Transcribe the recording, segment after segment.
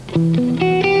Welcome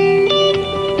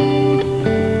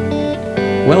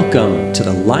to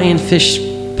the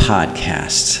Lionfish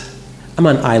Podcast. I'm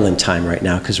on island time right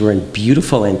now because we're in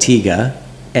beautiful Antigua,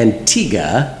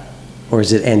 or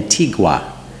is it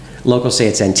Antigua? Locals say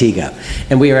it's Antigua.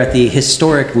 And we are at the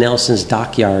historic Nelson's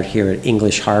Dockyard here at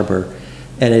English Harbor,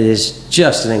 and it is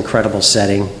just an incredible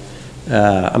setting.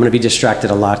 I'm going to be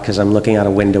distracted a lot because I'm looking out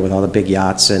a window with all the big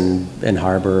yachts and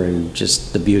harbor and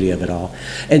just the beauty of it all.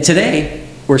 And today,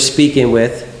 we're speaking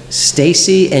with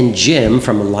Stacy and Jim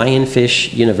from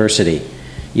Lionfish University.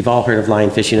 You've all heard of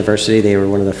Lionfish University. They were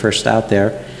one of the first out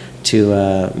there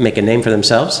to make a name for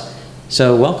themselves.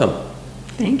 So welcome.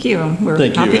 Thank you.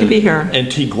 We're happy to be here.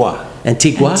 Antigua.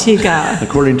 Antigua? Antigua.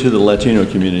 According to the Latino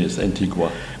community, it's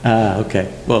Antigua.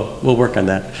 Okay. Well, we'll work on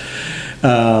that.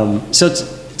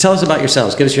 Tell us about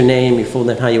yourselves. Give us your name, your full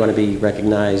name, how you want to be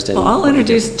recognized. Well, I'll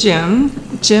introduce Jim.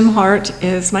 Jim Hart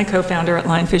is my co-founder at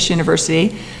Lionfish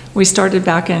University. We started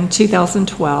back in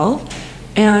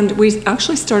 2012, and we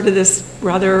actually started this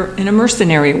rather in a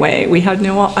mercenary way. We had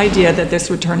no idea that this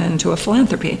would turn into a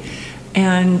philanthropy.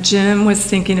 And Jim was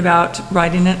thinking about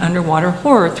writing an underwater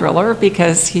horror thriller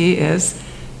because he is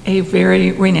a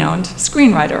very renowned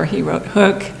screenwriter. He wrote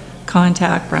Hook,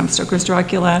 Contact, Bram Stoker's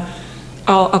Dracula,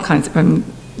 all kinds of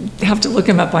have to look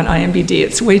him up on IMDb.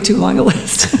 It's way too long a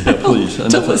list. Yeah, please.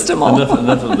 to list them all.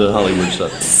 Enough of the Hollywood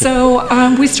stuff. So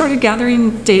we started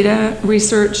gathering data,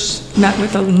 research, met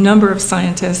with a number of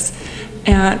scientists,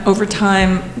 and over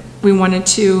time we wanted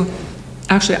to,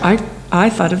 actually I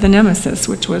thought of the nemesis,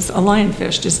 which was a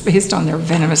lionfish, just based on their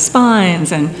venomous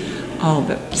spines and all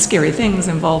the scary things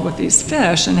involved with these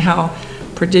fish and how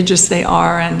prodigious they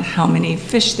are and how many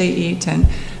fish they eat and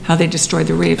how they destroy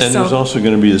the reef. And there's also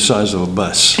going to be the size of a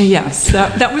bus. Yes,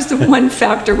 that was the one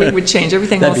factor we would change.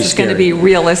 Everything else is going to be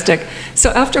realistic. So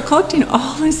after collecting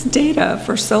all this data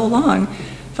for so long,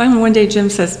 finally one day Jim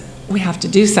says, we have to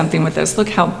do something with this. Look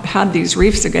how bad these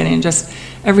reefs are getting. Just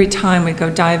every time we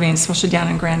go diving, especially down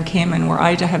in Grand Cayman, where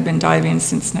I have been diving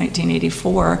since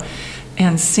 1984,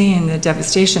 and seeing the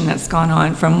devastation that's gone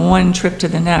on from one trip to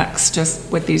the next,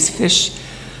 just with these fish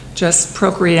just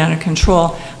procreate out of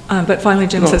control. But finally,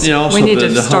 Jim says, we need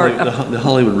to start. The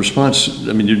Hollywood response,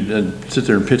 I mean, you sit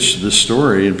there and pitch this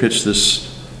story and pitch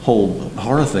this whole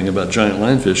horror thing about giant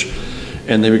lionfish,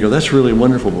 and they would go, that's really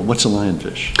wonderful, but what's a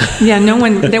lionfish? Yeah,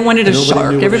 they wanted a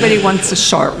shark. Everybody wants a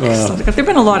shark. So there have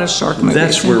been a lot of shark movies.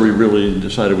 That's where we really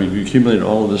decided we've accumulated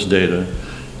all of this data.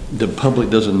 The public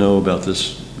doesn't know about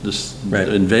this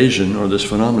invasion or this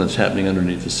phenomenon that's happening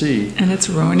underneath the sea. And it's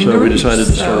ruining the So we reefs, decided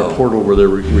to start a portal where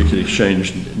we could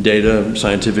exchange data,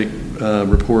 scientific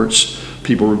reports,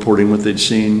 people reporting what they'd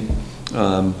seen.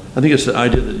 I think it's the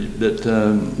idea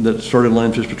that started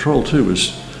Lionfish Patrol too,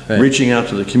 was reaching out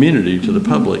to the community, to the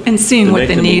public. And seeing what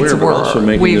the needs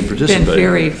were. We've been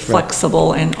very Right.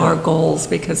 flexible in our goals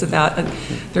because of that.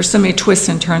 There's so many twists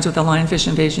and turns with the lionfish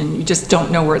invasion. You just don't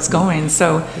know where it's going.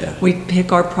 So we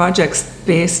pick our projects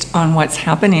based on what's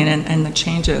happening and the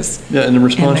changes. Yeah, and the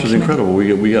response was incredible.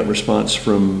 We got response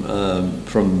from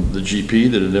the GP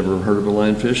that had never heard of a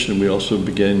lionfish, and we also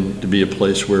began to be a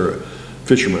place where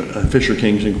fisher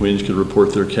kings and queens could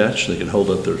report their catch. They could hold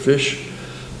up their fish.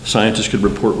 Scientists could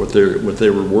report what they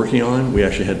were working on. We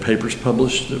actually had papers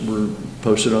published that were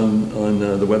posted on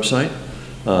the website,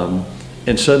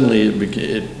 and suddenly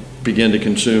it began to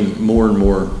consume more and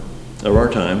more of our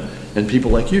time. And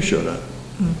people like you showed up,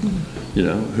 you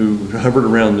know, who hovered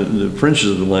around the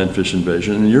fringes of the lionfish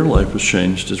invasion, and your life was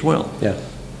changed as well. Yeah,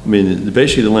 I mean,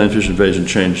 basically, the lionfish invasion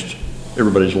changed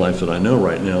everybody's life that I know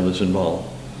right now that's involved.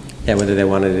 Yeah, whether they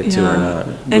wanted it to or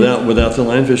not. Without the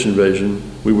lionfish invasion,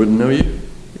 we wouldn't know you.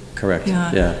 Correct.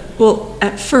 Yeah. Well,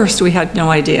 at first we had no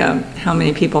idea how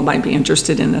many people might be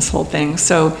interested in this whole thing.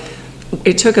 So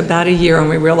it took about a year and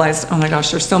we realized, oh my gosh,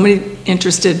 there's so many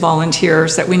interested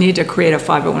volunteers that we need to create a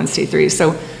 501c3.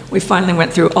 So we finally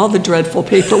went through all the dreadful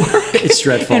paperwork It's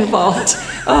dreadful. involved.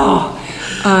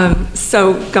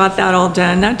 So got that all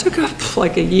done. That took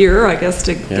like a year, I guess,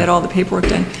 to get all the paperwork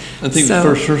done. I think the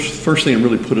first thing that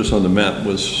really put us on the map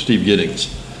was Steve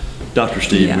Giddings. Dr.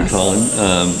 Steve, we call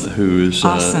him, who is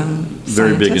awesome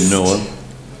very big in scientist.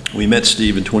 NOAA. We met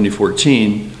Steve in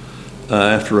 2014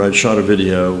 after I'd shot a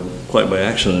video, quite by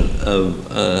accident,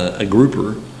 of a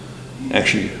grouper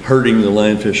actually herding the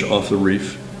lionfish off the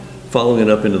reef, following it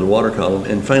up into the water column,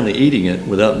 and finally eating it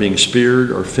without being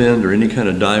speared or finned or any kind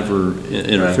of diver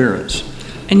interference.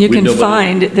 And you can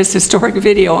find this historic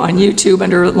video on YouTube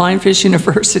under Lionfish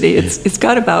University. It's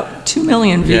got about 2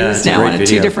 million views now in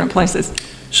 2 different places.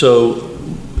 So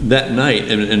that night,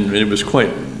 and it was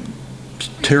quite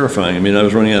terrifying. I mean, I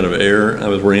was running out of air, I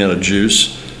was running out of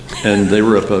juice, and they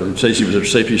were up, Stacy was at a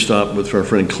safety stop with our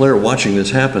friend Claire watching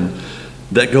this happen.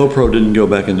 That GoPro didn't go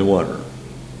back in the water.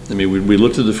 I mean, we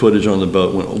looked at the footage on the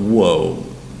boat and went, whoa,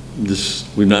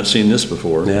 we've not seen this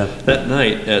before. Yeah. That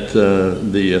night at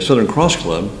the Southern Cross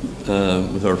Club,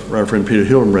 with our friend Peter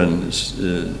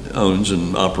Hillenbrand owns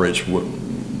and operates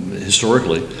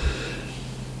historically,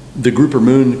 the Grouper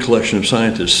Moon collection of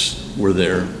scientists were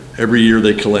there. Every year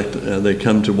they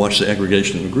come to watch the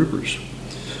aggregation of the groupers.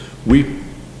 We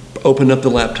opened up the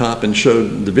laptop and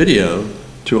showed the video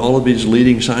to all of these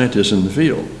leading scientists in the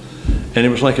field. And it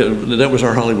was like that was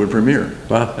our Hollywood premiere.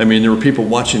 Wow. I mean, there were people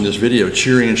watching this video,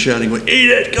 cheering and shouting, going, eat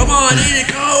it, come on, eat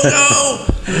it, go.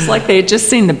 It was like they had just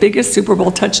seen the biggest Super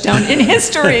Bowl touchdown in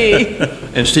history.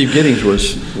 And Steve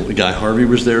Giddings Guy Harvey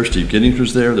was there, Steve Giddings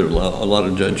was there, there were a lot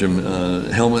of Jim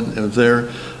Hellman was there.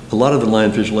 A lot of the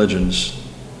lionfish legends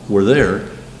were there.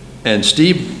 And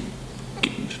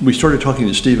we started talking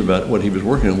to Steve about what he was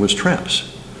working on was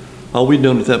traps. All we'd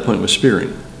known at that point was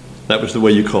spearing. That was the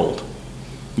way you culled.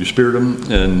 You speared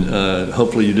them, and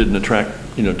hopefully you didn't attract,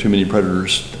 too many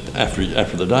predators after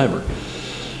the diver.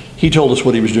 He told us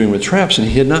what he was doing with traps, and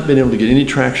he had not been able to get any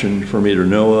traction from either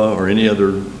NOAA or any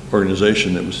other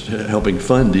organization that was helping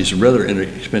fund these rather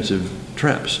inexpensive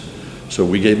traps. So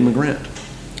we gave him a grant.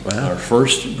 Wow. Our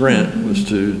first grant was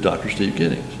to Dr. Steve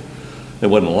Giddings. It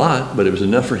wasn't a lot, but it was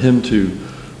enough for him to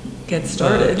Get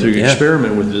started. to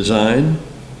experiment with design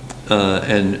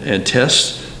and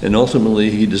tests. And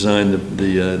ultimately, he designed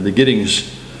the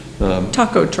Giddings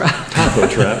Taco trap.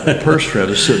 the purse trap,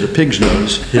 the pig's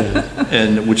nose,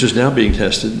 and which is now being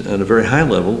tested at a very high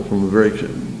level from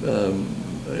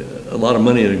a lot of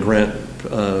money in a grant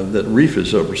that Reef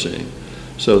is overseeing.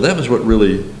 So that was what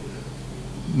really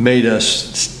made us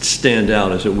stand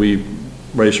out, is that we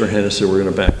raised our hand and said we're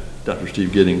going to back Dr.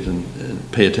 Steve Giddings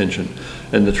and pay attention.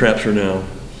 And the traps are now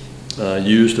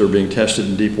used; they're being tested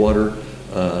in deep water.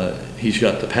 He's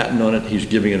got the patent on it. He's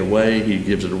giving it away. He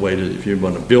gives it away if you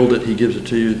want to build it, he gives it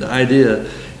to you. The idea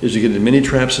is to get as many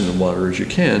traps in the water as you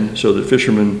can so that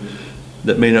fishermen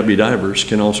that may not be divers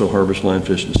can also harvest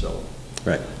lionfish and sell them.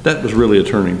 Right. That was really a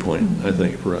turning point, I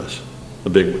think, for us, a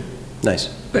big one. Nice.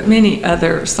 But many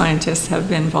other scientists have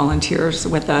been volunteers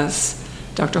with us.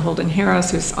 Dr. Holden Harris,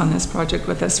 who's on this project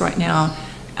with us right now,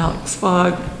 Alex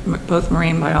Fogg, both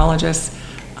marine biologists.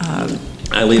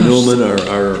 Eileen Ullman,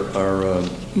 our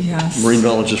Yes. marine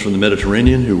biologist from the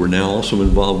Mediterranean, who we're now also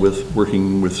involved with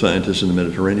working with scientists in the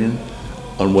Mediterranean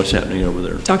on what's happening over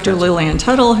there. Dr. Lillian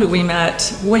Tuttle, who we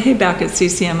met way back at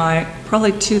CCMI,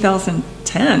 probably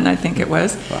 2010, I think it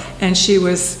was. Wow. And she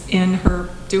was doing her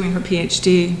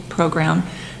PhD program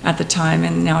at the time,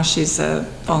 and now she's a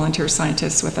volunteer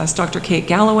scientist with us. Dr. Kate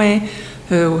Galloway,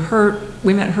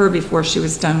 we met her before she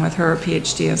was done with her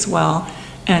PhD as well.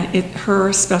 And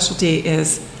her specialty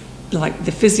is like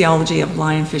the physiology of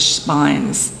lionfish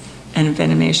spines and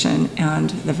venomation and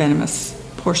the venomous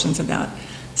portions of that.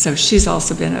 So she's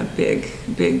also been a big,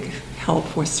 big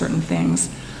help with certain things.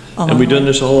 And we've done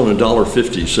this all on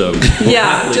 $1.50, so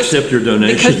yeah, we'll accept your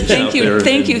donations. Because thank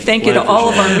you to all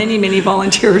of our Lionfish. many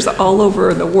volunteers all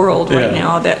over the world right Yeah.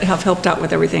 now that have helped out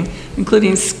with everything,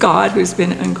 including Scott, who's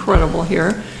been incredible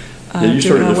here. Yeah, you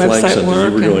started doing to our flag website something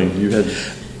work you were and- doing. You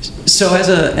had. So as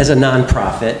a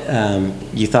nonprofit,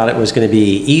 you thought it was going to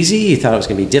be easy? You thought it was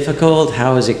going to be difficult?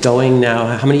 How is it going now?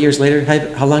 How many years later?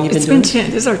 How long have you It's been been doing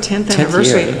 10, this is our 10th 10th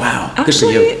anniversary. year. Wow, good for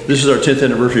Actually, you. This is our 10th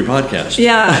anniversary podcast.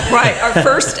 yeah, right, our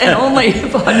first and only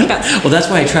podcast. Well, that's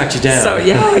why I tracked you down. So,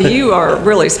 yeah, you are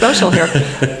really special here.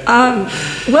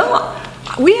 Well,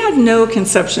 we had no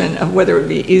conception of whether it would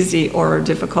be easy or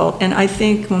difficult. And I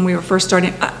think when we were first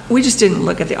starting, we just didn't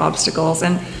look at the obstacles.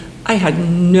 And I had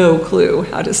no clue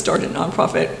how to start a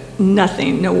nonprofit,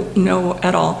 nothing, no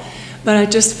at all. But I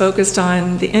just focused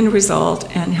on the end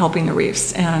result and helping the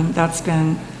reefs. And that's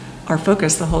been our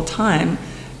focus the whole time.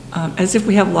 As if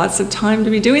we have lots of time to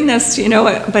be doing this,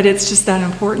 but it's just that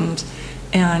important.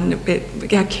 And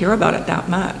I care about it that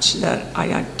much that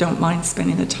I don't mind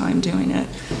spending the time doing it.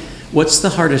 What's the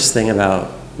hardest thing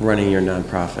about running your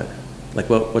nonprofit? Like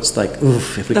what's like,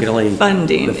 oof, if we could only...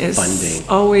 Funding the is funding.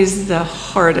 always the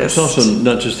hardest. It's also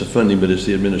not just the funding, but it's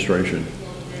the administration.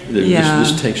 Yeah.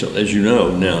 This takes, as you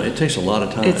know now, it takes a lot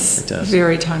of time. It's It does.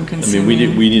 very time I consuming.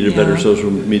 mean, we need a better Yeah.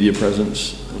 social media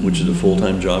presence, which is a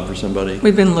full-time job for somebody.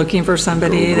 We've been looking for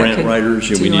somebody that Grant could writers,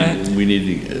 do it. we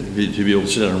need to be able to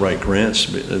sit down and write grants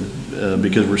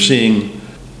because we're seeing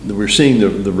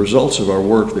the results of our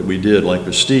work that we did, like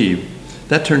with Steve.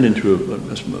 That turned into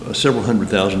a several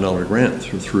 $100,000 grant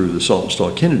through the Salt and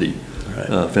Stalk Kennedy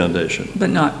Foundation. But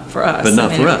not for us. But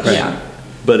not I for mean, us. Yeah.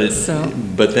 But So-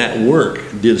 but that work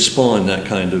did spawn that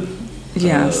kind of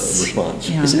Yes. response.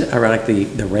 Yeah. Isn't it ironic,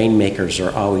 the rainmakers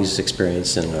are always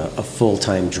experiencing a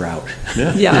full-time drought?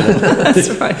 Yeah, that's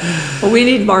right. Well, we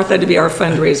need Martha to be our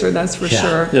fundraiser, that's for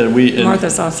Yeah. sure. Yeah,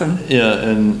 Martha's awesome. Yeah,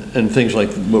 and things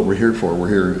like what we're here for. We're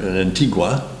here in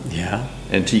Antigua,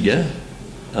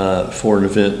 for an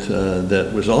event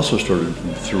that was also started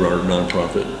through our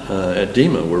nonprofit at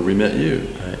DEMA, where we met you.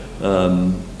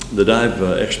 Right. The Dive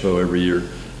Expo every year.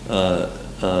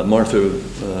 Martha,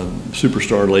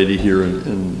 superstar lady here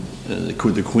in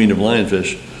the Queen of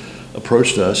Lionfish,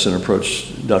 approached us and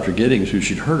approached Dr. Giddings, who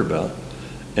she'd heard about,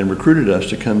 and recruited us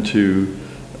to come to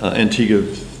Antigua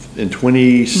in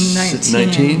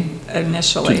 2019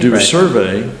 initially. to do a Right.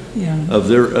 survey Yeah. of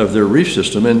their reef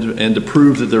system and to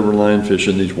prove that there were lionfish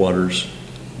in these waters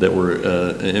that were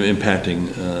impacting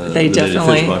They the native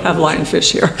definitely fish have population.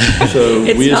 lionfish here. So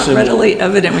It's we not assembled- readily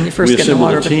evident when you first We get in the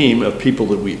assembled water. a team of people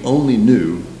that we only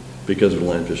knew because of the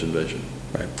lionfish invasion.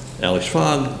 Right. Alex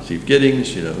Fogg, Steve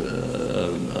Giddings,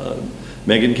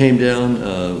 Megan came down,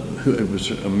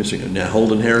 I'm missing, now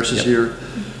Holden Harris is Yep. here.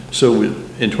 So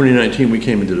in 2019, we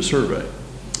came and did a survey,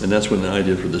 and that's when the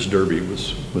idea for this derby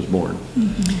was born.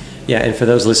 Yeah, and for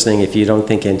those listening, if you don't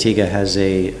think Antigua has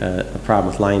a problem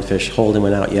with lionfish, Holden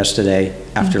went out yesterday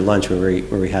after lunch, where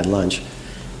we had lunch,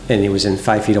 and he was in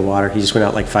 5 feet of water. He just went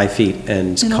out like 5 feet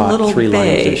and In a caught little 3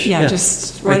 bay, lionfish. yeah,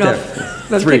 just right there. off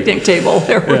the 3. picnic table.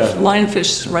 There were Yeah.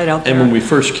 lionfish right out there. And when we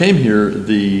first came here,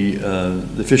 the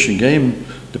Fish and Game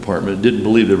Department didn't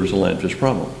believe there was a lionfish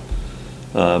problem.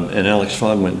 And Alex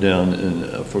Fogg went down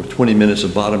and, for 20 minutes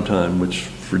of bottom time, which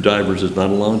for divers is not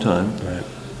a long time, Right.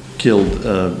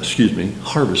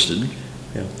 harvested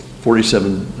Yeah.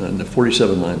 47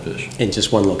 lionfish. In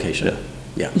just one location. Yeah.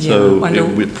 Yeah. Yeah, So under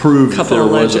it would prove that couple there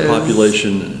of was a ledges.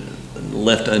 population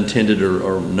left untended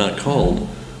or not called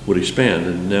would expand.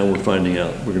 And now we're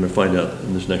going to find out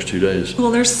in this next 2 days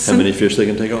Well, there's how some- many fish they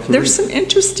can take off the There's reef. some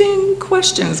interesting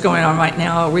questions going on right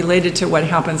now related to what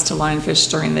happens to lionfish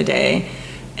during the day.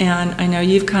 And I know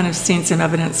you've kind of seen some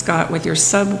evidence, Scott, with your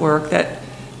sub work that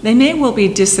they may well be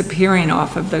disappearing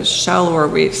off of those shallower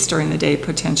reefs during the day,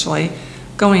 potentially,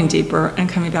 going deeper and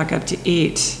coming back up to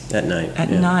eat At night. at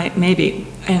yeah. night, maybe.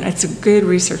 And it's a good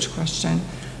research question,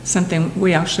 something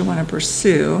we actually want to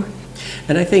pursue.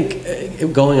 And I think,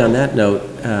 going on that note,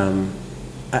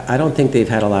 I don't think they've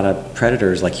had a lot of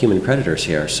predators, like human predators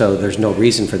here, so there's no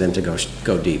reason for them to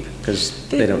go deep, because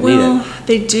they don't need Well, it.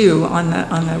 they do on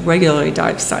the regularly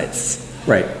dive sites.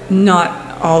 Right. Not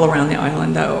all around the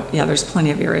island, though. Yeah, there's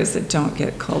plenty of areas that don't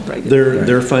get called regularly.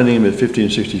 They're finding them at 50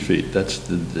 and 60 feet. That's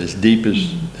as deep as,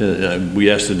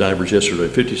 we asked the divers yesterday,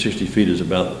 50, 60 feet is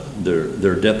about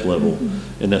their depth level,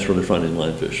 and that's where they're finding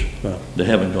lionfish. Wow. They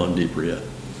haven't gone deeper yet.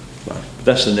 Wow.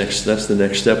 That's the next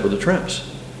step with the traps.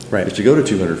 Right. Is to go to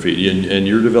 200 feet, and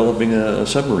you're developing a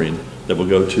submarine that will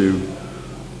go to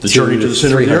the journey to the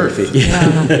center of the 300 earth. feet.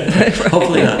 Yeah.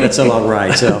 Hopefully not, that's a long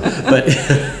ride, so, but,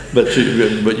 But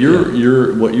what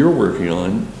you're working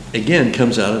on, again,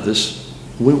 comes out of this.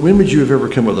 When would you have ever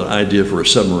come up with an idea for a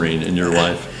submarine in your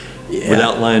life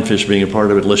without lionfish being a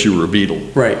part of it, unless you were a beetle?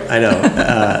 right, I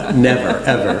know, never,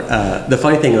 ever. The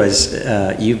funny thing was,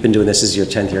 you've been doing this as your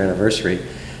 10th year anniversary.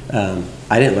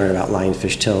 I didn't learn about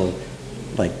lionfish till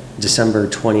like December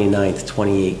 29th,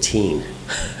 2018.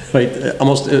 Right,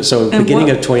 almost, so And beginning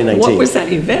what- of 2019. What was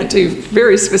that event? You're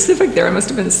very specific there. It must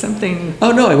have been something.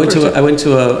 Oh, no, I went to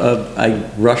I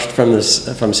rushed from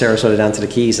Sarasota down to the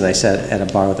Keys, and I sat at a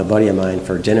bar with a buddy of mine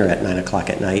for dinner at 9 o'clock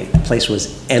at night. The place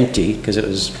was empty, because it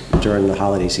was during the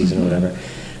holiday season or whatever.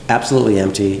 Absolutely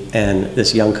empty, and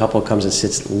this young couple comes and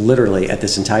sits literally at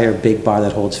this entire big bar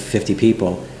that holds 50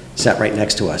 people, sat right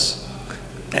next to us,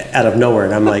 out of nowhere,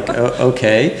 and I'm like, oh,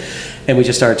 okay. And we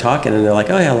just started talking, and they're like,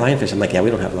 oh yeah, lionfish. I'm like, yeah,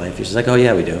 we don't have lionfish. He's like, oh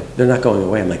yeah, we do. They're not going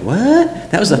away. I'm like, what?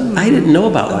 That was I didn't know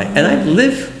about lion. And I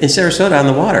live in Sarasota on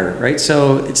the water, right?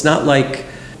 So it's not like,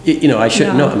 I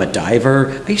shouldn't know. I'm a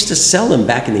diver. I used to sell them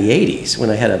back in the 80s when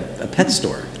I had a pet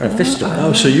store, or a fish store.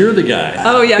 Oh, so you're the guy.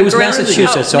 Oh, yeah. It was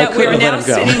Massachusetts, so I couldn't have let him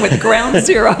go. We're now sitting with ground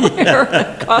zero here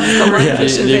across the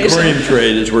lionfish The invasion. aquarium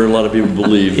trade is where a lot of people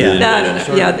believe. Yeah.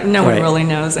 No one Right. really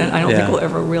knows, and I don't think Yeah. we'll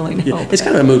ever really know. Yeah, it's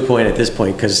kind of a moot point at this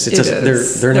point, because It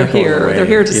is. they're not going here. away. They're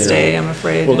here to you know. stay, I'm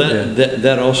afraid. Well,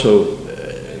 that also,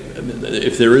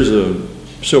 if there is a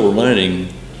silver lining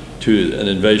to an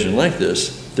invasion like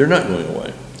this, they're not going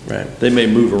away. Right. They may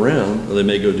move around, or they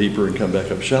may go deeper and come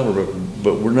back up shallower,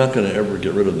 but we're not going to ever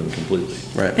get rid of them completely.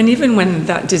 Right. And even when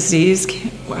that disease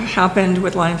happened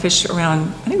with lionfish around,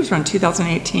 I think it was around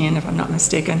 2018, if I'm not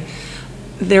mistaken,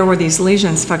 there were these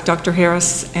lesions. In fact, Dr.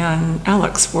 Harris and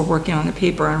Alex were working on a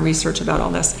paper and research about all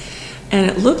this. And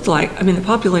it looked like, the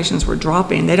populations were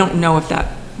dropping. They don't know if that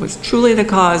was truly the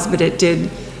cause, but it did,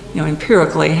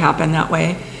 empirically happen that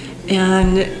way.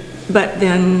 But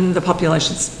then the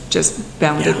population's just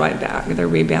bounded right back. They're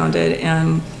rebounded,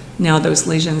 and now those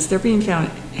lesions, they're being found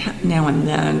now and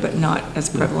then, but not as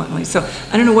prevalently. So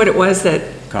I don't know what it was that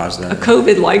Caused that. A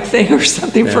COVID-like thing or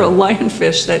something for a Yeah.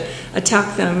 lionfish that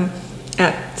attacked them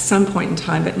at some point in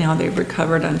time, but now they've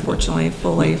recovered, unfortunately,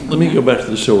 fully. Let me go back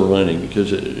to the silver lining,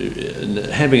 because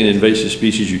having an invasive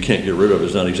species you can't get rid of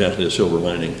is not exactly a silver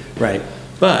lining. Right.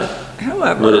 But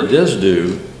However, what it does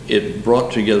do, it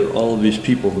brought together all of these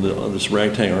people from this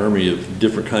ragtag army of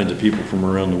different kinds of people from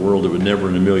around the world that would never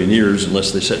in a million years,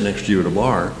 unless they sat next to you at a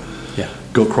bar, Yeah.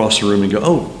 go across the room and go,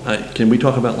 oh, can we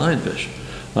talk about lionfish?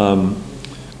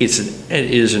 It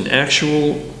is an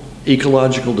actual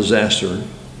ecological disaster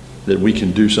that we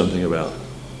can do something about.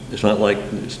 It's not like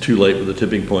it's too late with the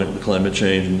tipping point with climate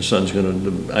change and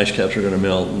the ice caps are gonna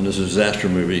melt and this is a disaster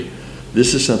movie.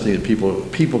 This is something that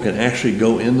people can actually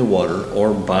go in the water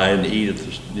or buy and eat at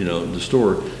the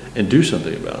store and do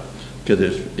something about. Because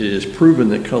it is proven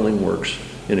that culling works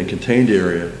in a contained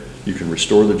area. You can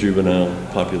restore the juvenile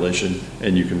population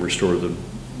and you can restore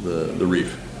the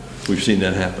reef. We've seen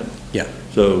that happen. Yeah.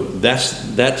 So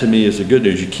that to me is the good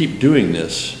news. You keep doing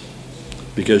this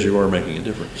because you are making a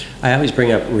difference. I always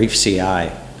bring up Reef CI,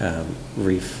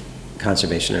 Reef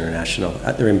Conservation International.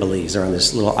 They're in Belize. They're on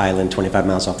this little island 25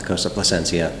 miles off the coast of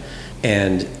Placencia.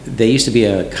 And they used to be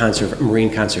a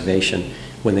marine conservation.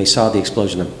 When they saw the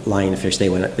explosion of lionfish,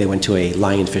 they went to a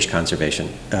lionfish conservation,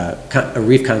 a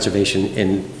reef conservation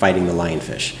in fighting the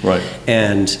lionfish. Right.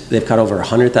 And they've caught over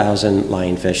 100,000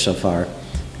 lionfish so far.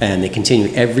 And they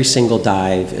continue, every single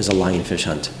dive is a lionfish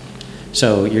hunt.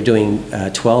 So you're doing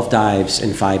 12 dives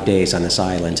in 5 days on this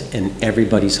island, and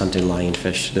everybody's hunting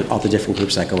lionfish, all the different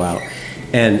groups that go out.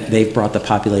 And they've brought the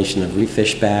population of reef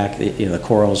fish back. The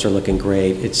corals are looking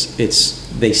great.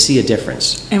 They see a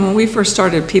difference. and when we first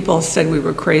started, people said we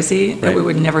were crazy, that we Right.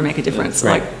 would never make a difference.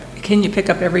 Right. Like, can you pick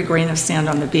up every grain of sand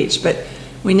on the beach? But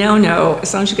we now know,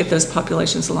 as long as you get those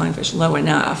populations of lionfish low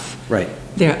enough, Right.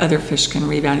 there other fish can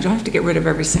rebound. You don't have to get rid of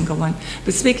every single one.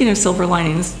 But speaking of silver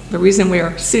linings, the reason we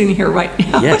are sitting here right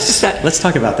now Yes, is that let's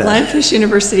talk about that. Lionfish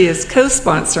University is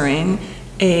co-sponsoring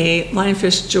a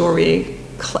lionfish jewelry.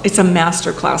 It's a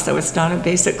master class, though. It's not a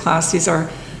basic class. These are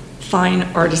fine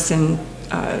artisan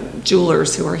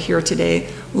jewelers who are here today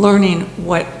learning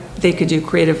what they could do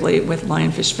creatively with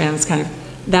lionfish fins, kind of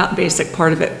that basic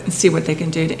part of it, and see what they can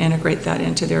do to integrate that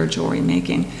into their jewelry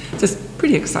making. So it's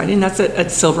pretty exciting. That's a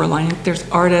silver lining. There's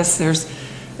artists,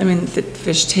 the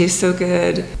fish taste so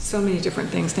good. So many different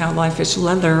things now, lionfish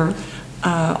leather,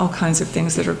 all kinds of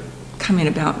things that are coming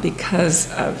about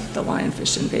because of the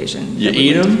lionfish invasion. You that we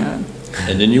eat went to them, have.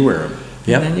 and then you wear them.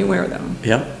 Yep. And then you wear them.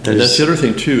 Yep. And that's the other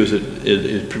thing too, is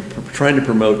that trying to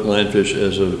promote lionfish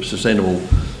as a sustainable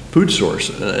food source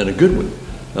and a good one.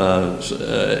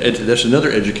 That's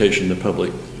another education the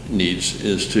public needs,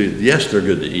 is to, yes, they're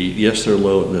good to eat. Yes, they're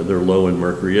low in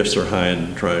mercury. Yes, they're high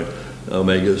in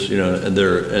omegas,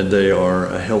 and they are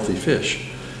a healthy fish.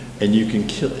 And you can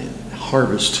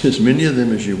harvest as many of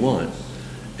them as you want,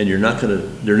 and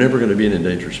they're never gonna be an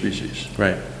endangered species.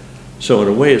 Right. So in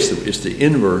a way, it's the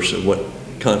inverse of what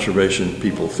conservation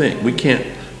people think. We can't,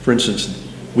 for instance,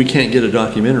 we can't get a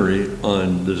documentary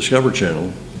on the Discovery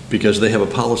Channel because they have a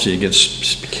policy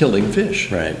against killing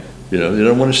fish. Right. They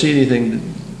don't want to see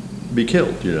anything be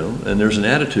killed, and there's an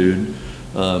attitude,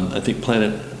 I think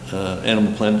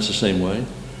Animal Planet's the same way.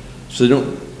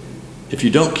 So if you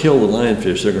don't kill the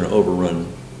lionfish, they're going to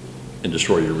overrun and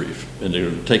destroy your reef, and they're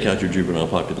going to take out your juvenile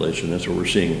population. That's what we're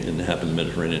seeing happen in the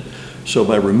Mediterranean. So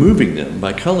by removing them,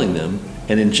 by culling them,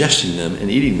 and ingesting them, and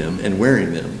eating them, and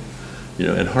wearing them,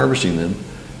 and harvesting them,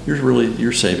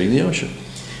 you're saving the ocean.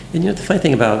 And the funny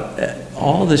thing about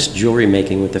all this jewelry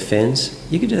making with the fins,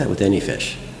 you can do that with any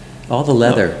fish. All the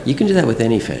leather, you can do that with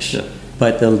any fish. Yeah.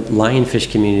 But the lionfish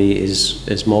community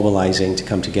is mobilizing to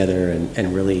come together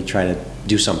and really try to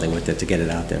do something with it to get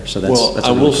it out there. So that's a I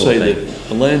really will cool say thing.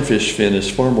 that a lionfish fin is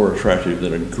far more attractive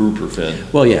than a grouper fin.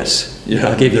 Well, yes.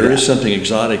 I'll give you There that. is something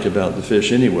exotic about the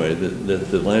fish anyway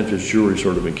that the lionfish jewelry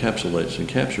sort of encapsulates and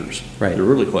captures. Right. They're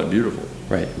really quite beautiful.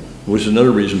 Right. Which is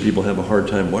another reason people have a hard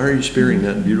time. Why are you spearing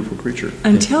that beautiful creature?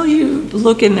 Until you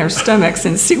look in their stomachs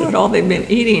and see what all they've been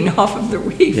eating off of the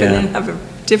reef, Yeah. and then have a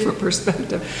different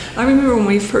perspective. I remember when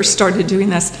we first started doing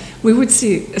this, we would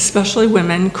see, especially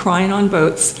women, crying on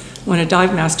boats when a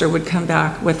dive master would come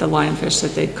back with a lionfish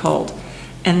that they'd culled.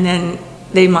 And then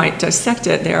they might dissect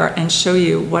it there and show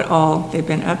you what all they've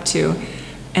been up to.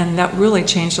 And that really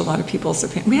changed a lot of people's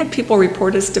opinion. We had people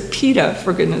report us to PETA,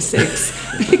 for goodness sakes.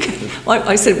 Like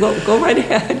I said, well, go right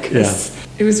ahead, because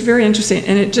it was very interesting,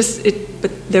 and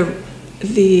but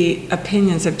the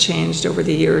opinions have changed over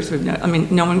the years.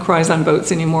 No one cries on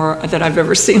boats anymore that I've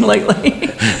ever seen lately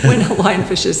when a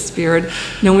lionfish is speared.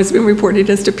 No one's been reported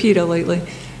as to PETA lately.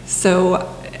 So,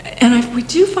 and we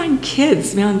do find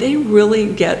kids, man, they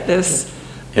really get this.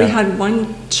 Yeah. We had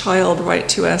one child write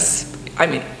to us. I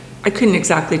mean, I couldn't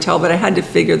exactly tell, but I had to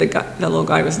figure the little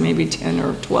guy was maybe 10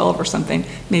 or 12 or something,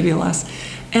 maybe less.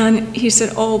 And he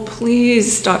said, "Oh,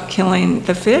 please stop killing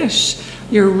the fish.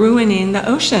 You're ruining the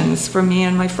oceans for me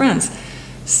and my friends."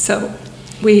 So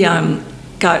we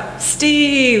got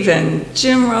Steve and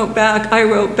Jim wrote back, I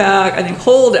wrote back, I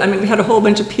think we had a whole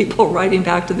bunch of people writing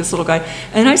back to this little guy.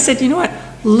 And I said, you know what,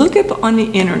 look up on the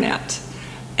internet.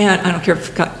 And I don't care if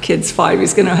you've got kids 5,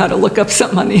 he's gonna know how to look up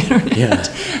something on the internet. Yeah.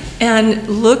 And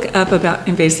look up about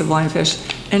invasive lionfish.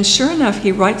 And sure enough,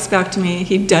 he writes back to me,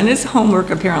 he'd done his homework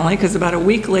apparently, because about a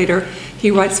week later,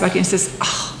 he writes back and he says,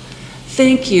 "Oh,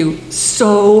 thank you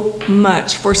so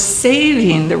much for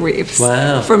saving the reefs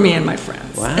for me and my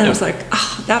friends." Wow. And I was like,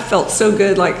 oh, that felt so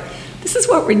good. Like, this is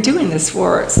what we're doing this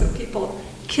for. So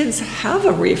kids have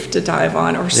a reef to dive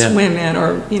on or swim in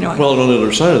or, Well, and on the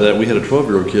other side of that, we had a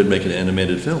 12-year-old kid make an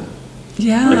animated film.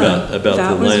 Yeah. About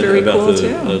that the was very cool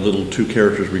little 2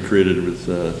 characters we created with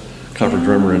Copper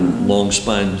Drummer and Long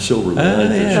Spine Silver. The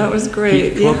lionfish. That was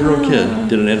great. 12-year-old kid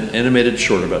did an animated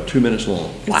short about 2 minutes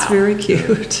long. It's very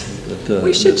cute. But,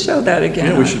 we should show that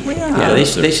again. Yeah, we should. Yeah,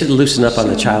 they should loosen up on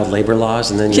the child labor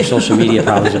laws, and then your social media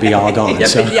problems would be all gone.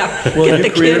 Well, you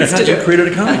created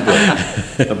a comic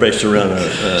book based around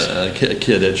a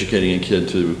kid educating a kid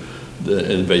to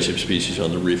the invasive species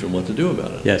on the reef and what to do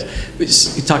about it. Yes.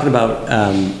 Talking about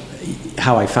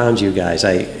how I found you guys,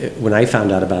 when I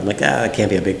found out about it, I'm like, that can't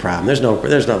be a big problem. There's no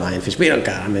lionfish. We don't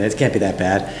got them. It can't be that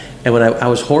bad. And when I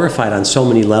was horrified on so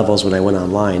many levels when I went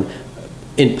online,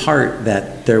 in part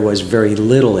that there was very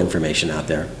little information out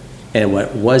there. And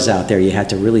what was out there, you had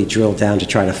to really drill down to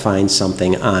try to find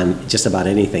something on just about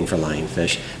anything for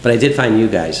lionfish. But I did find you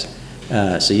guys.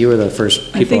 So you were the first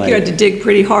people. I think you had to dig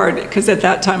pretty hard, because at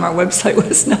that time our website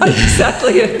was not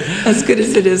exactly as good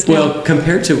as it is now. Well,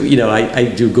 compared to, I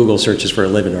do Google searches for a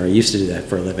living, or I used to do that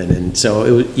for a living, and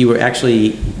so you were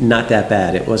actually not that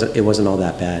bad. It wasn't all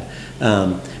that bad.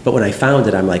 But when I found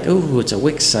it, I'm like, oh, it's a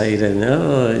Wix site, and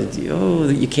oh,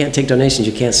 you can't take donations,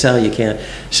 you can't sell, you can't.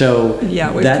 So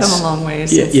yeah, we've come a long way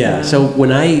since then. So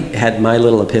when I had my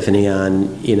little epiphany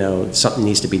on, something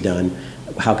needs to be done,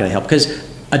 how can I help?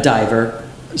 Because a diver,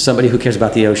 somebody who cares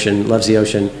about the ocean, loves the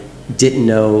ocean, didn't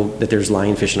know that there's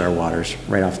lionfish in our waters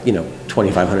right off,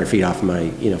 2,500 feet off my,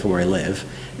 from where I live.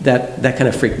 That kind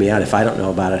of freaked me out. If I don't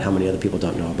know about it, how many other people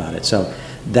don't know about it? So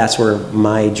that's where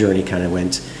my journey kind of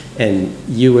went. And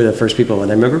you were the first people.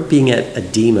 And I remember being at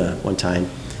Edema one time,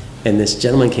 and this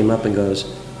gentleman came up and goes,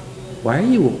 why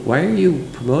are you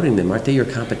promoting them? Aren't they your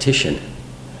competition?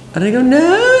 And I go,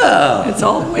 no. It's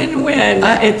all win-win.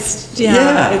 It's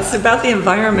about the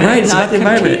environment, right, not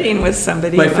competing with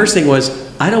somebody. My first thing was,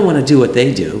 I don't want to do what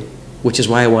they do, which is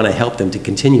why I want to help them to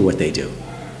continue what they do,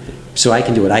 so I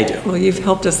can do what I do. Well, you've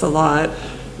helped us a lot.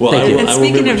 Well, Thank you. And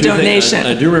speaking of donation.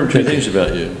 I do remember 2 things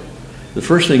about you. The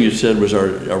first thing you said was our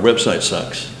website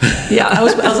sucks. Yeah. I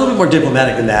was a little bit more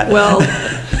diplomatic than that. Well.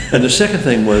 And the second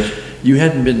thing was, you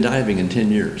hadn't been diving in 10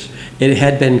 years. It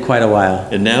had been quite a while.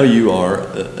 And now you are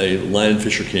a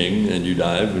lionfisher king, and you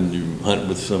dive and you hunt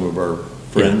with some of our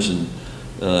friends, and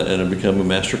have become a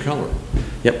master colorer.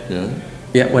 Yep. Yeah.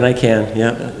 Yeah, when I can.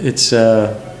 Yeah. It's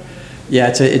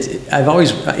I've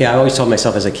always told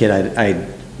myself as a kid I'd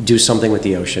do something with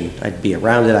the ocean. I'd be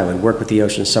around it. I would work with the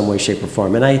ocean in some way, shape, or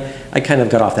form. And I kind of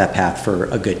got off that path for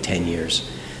a good 10 years.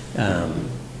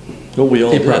 Well, we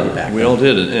all It did. brought me back, We all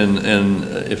did. And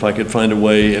if I could find a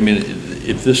way, I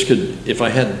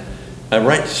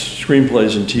write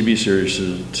screenplays and TV series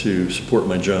to support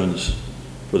my Jones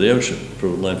for the ocean, for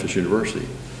Lionfish University.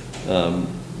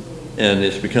 And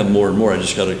it's become more and more. I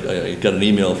got an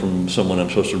email from someone I'm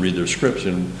supposed to read their scripts,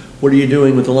 and what are you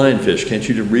doing with the lionfish? Can't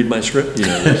you read my script?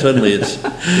 And suddenly it's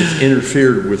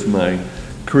interfered with my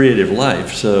creative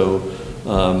life. So,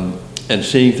 and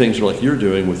seeing things like you're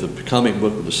doing with the comic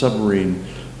book, with the submarine,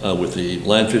 with the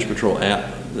Lionfish Patrol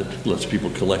app that lets people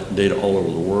collect data all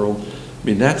over the world. I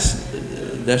mean, that's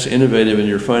innovative, and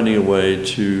you're finding a way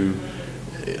to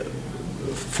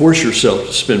force yourself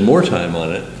to spend more time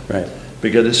on it. Right.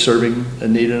 Because it's serving a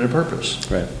need and a purpose.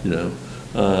 Right.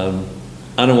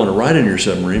 I don't want to ride in your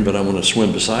submarine, but I want to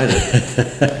swim beside it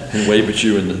and wave at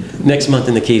you. Next month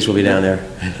in the Keys, we'll be down there.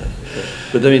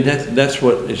 But I mean, that's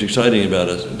what is exciting about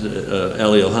us.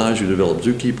 Ali El-Haj, who developed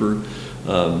Zookeeper,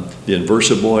 the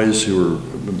Inversa boys, who are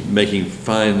making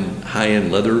fine,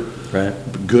 high-end leather Right.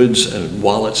 goods and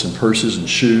wallets and purses and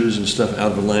shoes and stuff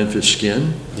out of a lionfish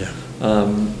skin. Yeah.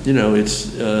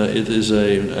 It is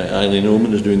Eileen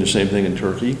Ullman is doing the same thing in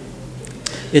Turkey.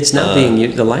 It's not being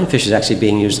used, the lionfish is actually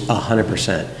being used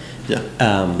 100%. Yeah,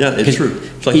 it's true.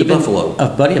 It's like the buffalo. A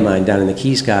buddy of mine down in the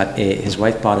Keys his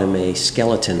wife bought him a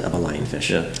skeleton of a lionfish.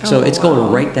 Yeah. So Oh, it's wow.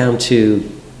 going right down to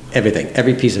everything,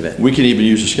 every piece of it. We can even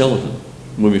use a skeleton.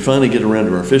 When we finally get around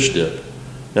to our fish dip,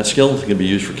 that skeleton can be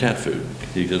used for cat food.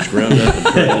 You just ground up and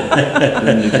put it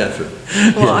into cat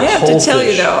food. Well, I have to tell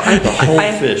you though, The whole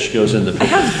I fish goes into I fish.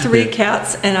 have 3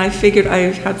 cats, and I figured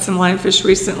I had some lionfish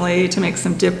recently to make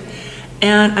some dip,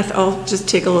 and I thought I'll just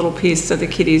take a little piece so the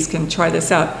kitties can try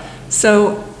this out.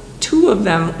 So 2 of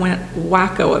them went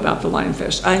wacko about the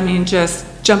lionfish. I mean, just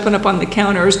jumping up on the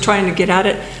counters, trying to get at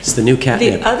it. It's the new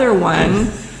catnip. The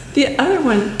other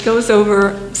one goes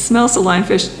over, smells the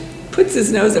lionfish, puts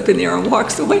his nose up in the air and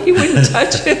walks away. He wouldn't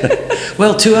touch it.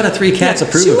 Well, 2 out of 3 cats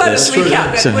approve of 2 out of this. 3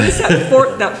 cats. What is that?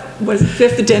 That was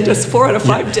 5th dentist. 4 out of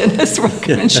 5 dentists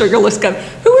recommend sugarless gum.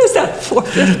 Who is that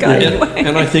 5th guy anyway?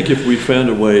 And I think if we found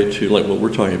a way to, like what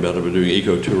we're talking about doing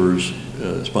eco tours,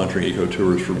 sponsoring eco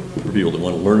tours for people that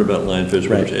want to learn about lionfish,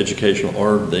 whether it's Right. educational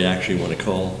or they actually want to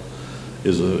call,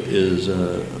 is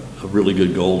a really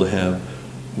good goal to have.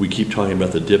 We keep talking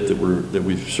about the dip that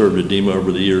we've served at DEMA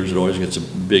over the years. It always gets a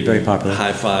big Very popular.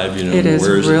 high five. It is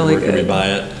where really where can we good. buy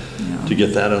it Yeah. to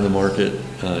get that on the market?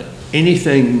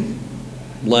 Anything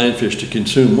lionfish to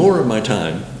consume more of my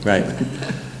time Right.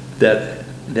 that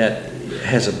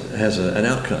has an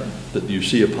outcome, that you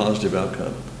see a positive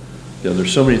outcome.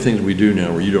 There's so many things we do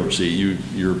now where you don't see.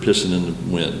 You're pissing in the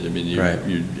wind. I mean, Right.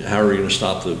 how are we going to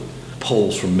stop the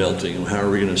poles from melting? How are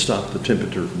we going to stop the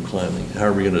temperature from climbing? How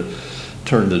are we going to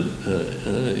turn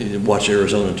watch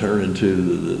Arizona turn into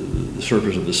the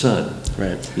surface of the sun?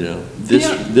 Right.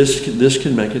 This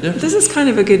can make a difference. This is kind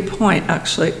of a good point,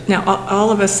 actually. Now,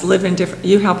 all of us live in different,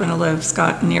 you happen to live,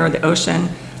 Scott, near the ocean.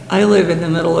 I live in the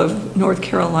middle of North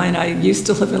Carolina. I used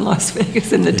to live in Las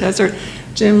Vegas in the desert.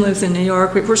 Jim lives in New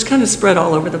York. We're kind of spread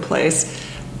all over the place.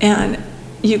 And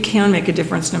you can make a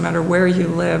difference no matter where you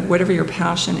live, whatever your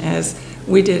passion is.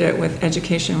 We did it with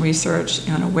education, research,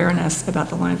 and awareness about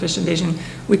the lionfish invasion.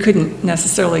 We couldn't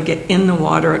necessarily get in the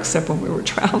water except when we were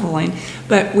traveling,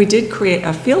 but we did create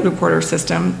a field reporter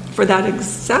system for that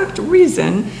exact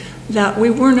reason, that we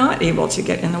were not able to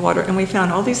get in the water. And we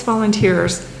found all these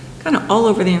volunteers kind of all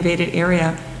over the invaded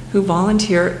area who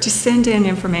volunteer to send in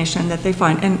information that they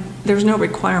find. And there's no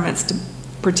requirements to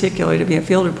particularly to be a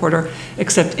field reporter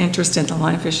except interest in the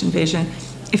lionfish invasion.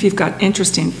 If you've got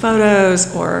interesting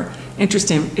photos or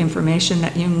interesting information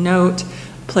that you note,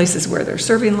 places where they're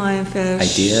serving lionfish.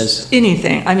 Ideas.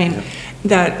 Anything. I mean,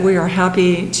 that we are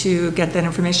happy to get that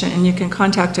information. And you can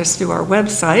contact us through our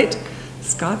website,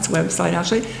 Scott's website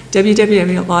actually,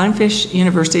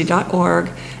 www.lionfishuniversity.org,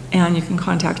 and you can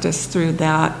contact us through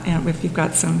that, and if you've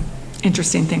got some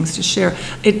interesting things to share.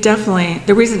 It definitely,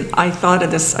 the reason I thought of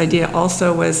this idea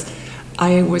also was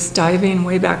I was diving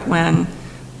way back when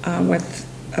with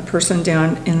a person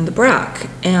down in the Brack,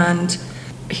 and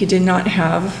he did not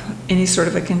have any sort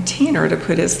of a container to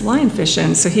put his lionfish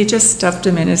in, so he just stuffed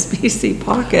them in his BC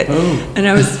pocket. Oh. And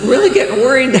I was really getting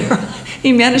worried there.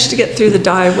 He managed to get through the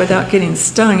dive without getting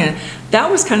stung, and that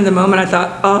was kind of the moment I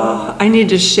thought, oh, I need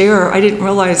to share. I didn't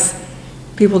realize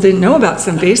people didn't know about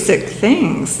some basic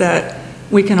things that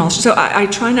we can all, so I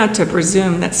try not to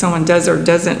presume that someone does or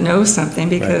doesn't know something,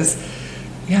 because,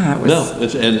 yeah, it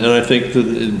was. No, and I think that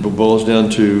it boils down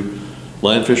to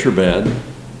lionfish are bad,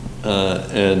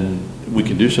 and we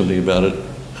can do something about it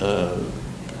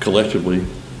collectively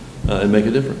and make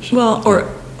a difference. Well, or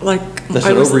like. That's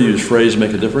I an was- overused phrase,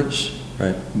 make a difference,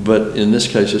 Right. but in this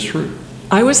case, it's true.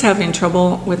 I was having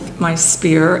trouble with my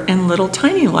spear and little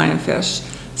tiny lionfish.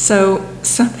 So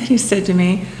somebody said to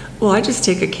me, well, I just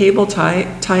take a cable tie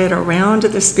it around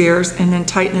the spears and then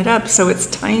tighten it up so it's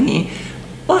tiny.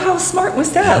 Well, how smart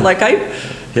was that? Like I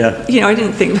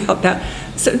didn't think about that.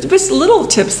 So just little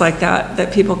tips like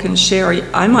that people can share.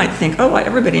 I might think, oh,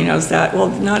 everybody knows that. Well,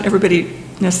 not everybody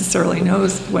necessarily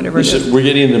knows whatever it is. We're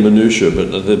getting into minutia,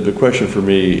 but the question for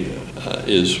me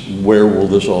is where will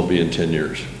this all be in 10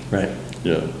 years? Right.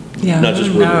 Yeah, Not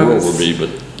just who where the world knows? will be, but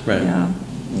Right. Yeah.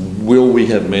 will we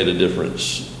have made a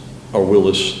difference? Or will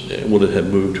it have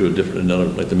moved to a different, another,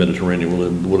 like the Mediterranean,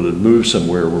 will it have moved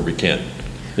somewhere where we can't?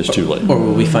 It's too late. Or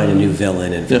will we find a new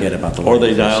villain and forget about the Or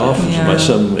they die lionfish? off Yeah. by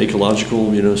some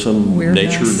ecological, some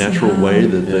Weirdness, natural yeah. way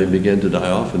that they begin to die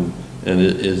off, and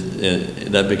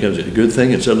that becomes a good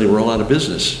thing, and suddenly we're all out of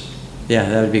business. Yeah,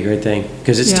 that would be a great thing,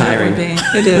 because it's Yeah, tiring. it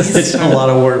would be. It is. It's a lot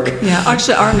of work. Yeah,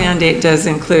 actually, our mandate does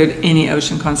include any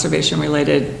ocean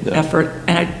conservation-related Yeah. effort,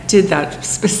 and I did that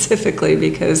specifically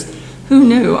because who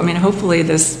knew? I mean, hopefully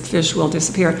this fish will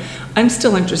disappear. I'm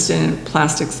still interested in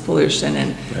plastics pollution,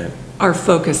 and Right. our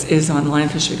focus is on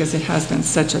lionfish because it has been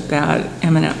such a bad,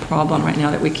 imminent problem right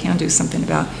now that we can do something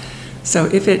about. So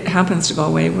if it happens to go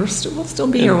away, we'll still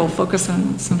be here. We'll focus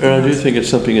on something And I do else. think it's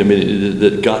something, I mean,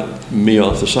 that got me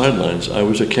off the sidelines. I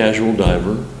was a casual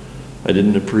diver. I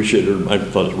didn't appreciate it. I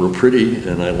thought it real pretty,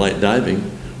 and I liked diving.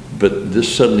 But this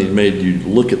suddenly made you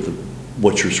look at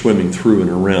what you're swimming through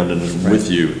and around and with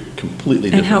you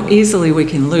completely And different. how easily we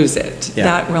can lose it. Yeah.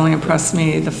 That really impressed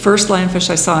me. The first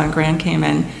lionfish I saw in Grand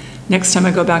Cayman, next time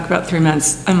I go back about 3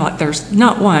 months, I'm like, there's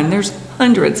not one, there's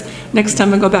hundreds. Next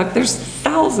time I go back, there's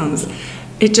thousands.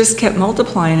 It just kept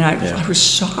multiplying, and Yeah. I was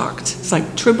shocked. It's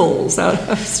like tribbles out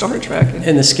of Star Trek.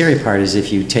 And the scary part is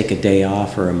if you take a day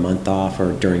off or a month off,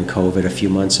 or during COVID, a few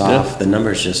months off, the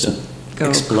numbers just Go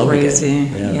explode crazy.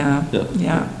 again. Yeah, Yeah.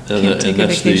 yeah. And Can't take a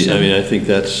that's vacation. I mean, I think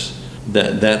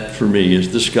that for me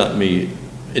is, this got me,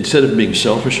 instead of being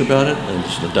selfish about it, and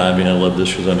just the diving, I love this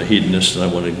because I'm a hedonist and I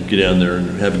want to get down there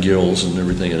and have gills and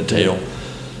everything and a tail.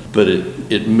 But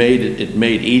it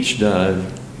made each dive,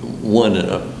 one,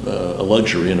 a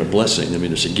luxury and a blessing. I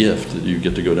mean, it's a gift that you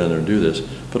get to go down there and do this,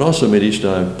 but also made each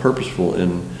dive purposeful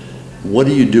in what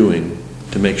are you doing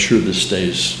to make sure this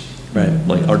stays, Right.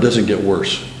 like, or doesn't get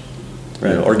worse.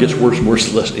 Right. Or gets worse more,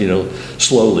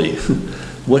 slowly.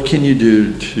 What can you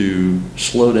do to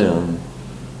slow down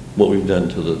what we've done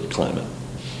to the climate?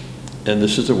 And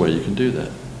this is the way you can do that.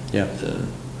 Yeah.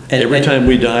 And every time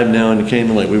we dive now and came,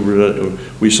 like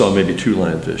we saw maybe 2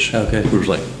 lionfish. Okay. We was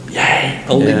like, yay,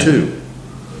 only Yeah. 2.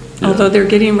 Although they're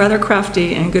getting rather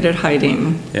crafty and good at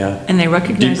hiding. Yeah. And they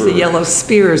recognize the Deeper. yellow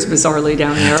spears bizarrely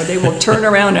down there. They will turn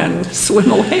around and swim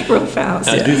away real fast.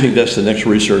 I do think that's the next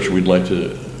research we'd like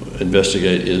to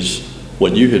investigate, is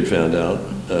what you had found out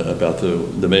about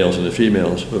the males and the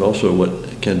females, but also what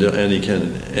Eli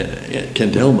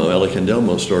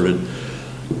Candelmo started.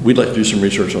 We'd like to do some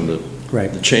research on the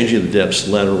changing of the depths,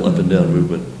 lateral up and down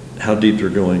movement, how deep they're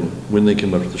going, when they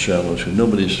come up to the shallows, because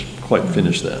nobody's quite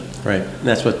finished that. Right. And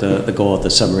that's what the goal of the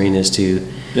submarine is, to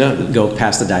Yeah. go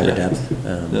past the diver Yeah. depth.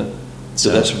 Yeah. So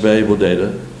that's valuable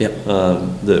data. Yep.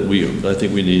 That I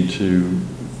think we need to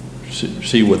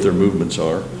see what their movements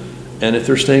are, and if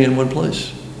they're staying in one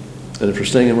place. And if they're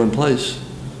staying in one place,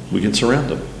 we can surround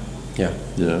them, Yeah.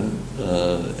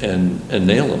 and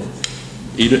nail them.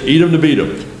 Eat them to beat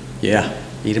them. Yeah.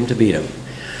 Eat them to beat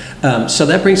them. So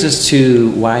that brings us to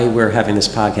why we're having this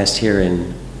podcast here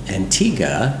in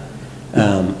Antigua.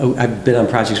 I've been on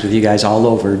projects with you guys all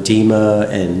over, DEMA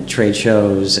and trade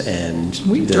shows, and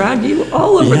We drag you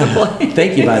all over the place.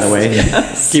 Thank you, by the way.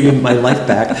 Yes. Give me my life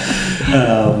back.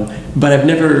 But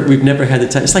we've never had the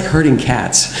time. It's like herding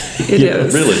cats. It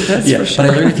is. Really? That's Yeah, for but I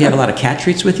sure. learned if you have a lot of cat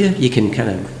treats with you, you can kind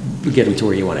of get them to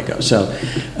where you want to go. So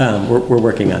we're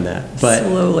working on that. But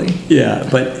Slowly. yeah,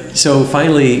 but so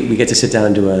finally we get to sit down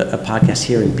and do a podcast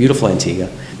here in beautiful Antigua.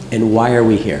 And why are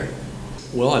we here?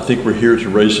 Well, I think we're here to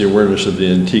raise the awareness of the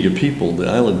Antigua people, the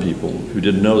island people, who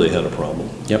didn't know they had a problem.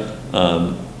 Yep.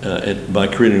 And by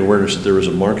creating awareness that there is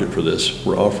a market for this,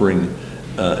 we're offering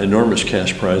enormous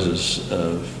cash prizes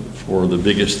for the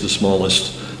biggest, the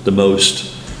smallest, the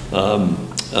most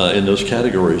in those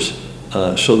categories,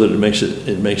 so that it makes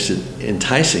it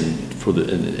enticing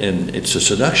and it's a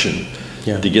seduction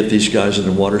to get these guys in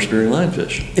the water spearing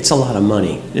lionfish. It's a lot of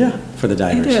money Yeah. for the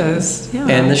divers. It is, yeah.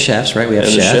 And the chefs, right? We have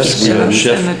And the chefs. chefs, we have a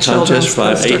chef and the children's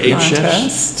contest, poster 8 chefs.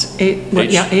 contest. Eight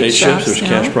chefs. There's yeah.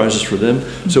 cash prizes for them.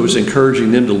 So it's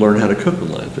encouraging them to learn how to cook with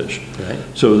lionfish. Right.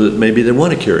 So that maybe they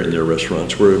want to carry it in their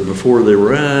restaurants, where before they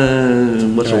were,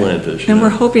 what's a Right. lionfish? And we're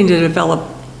hoping to develop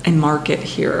a market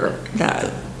here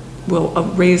that will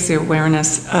raise the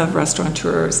awareness of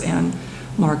restaurateurs and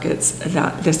markets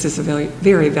that this is a very,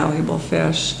 very valuable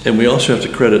fish. And we also have to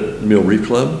credit Mill Reef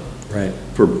Club Right.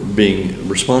 for being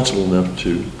responsible enough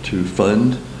to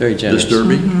fund Very generous. this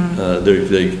derby. Mm-hmm.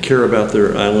 They care about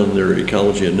their island, their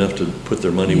ecology enough to put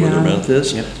their money where their Yeah. mouth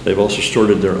is. Yep. They've also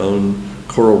started their own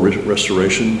Coral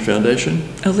Restoration Foundation.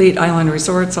 Elite Island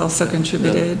Resorts also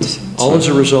contributed. All as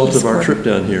a result of this our work. trip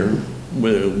down here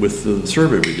with the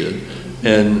survey we did.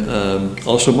 And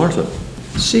also Martha.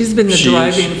 She's been the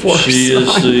driving force.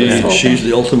 behind this whole She's thing.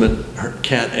 the ultimate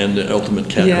cat and the ultimate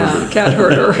cat herder. Cat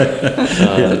herder,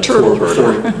 the turtle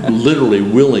herder. For literally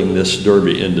willing this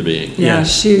derby into being. Yeah,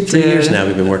 she did. 3 years now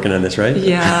we've been working on this, right?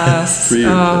 Yes. 3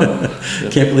 years. Oh,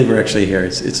 Can't believe we're actually here.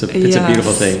 It's a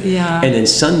beautiful Yes, thing. yeah. And then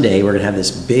Sunday we're gonna have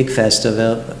this big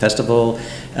festival.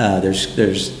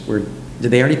 We're Did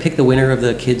they already pick the winner of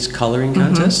the kids coloring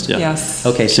contest? Yeah. Yes.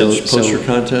 Okay, so Kids poster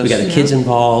contest. we got the Yeah. kids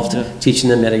involved, Yeah. teaching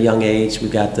them at a young age.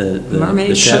 We've got the Mermaid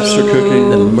The chefs show. are cooking.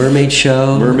 the mermaid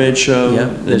show. Mermaid show. Yeah,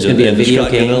 there's gonna be a and the video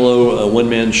Scott game. Ganello,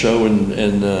 one-man show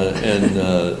and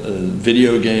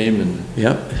video game and.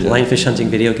 Yep, Yeah. lionfish hunting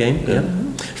video game. Yeah. Yep.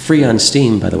 Free on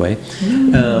Steam, by the way.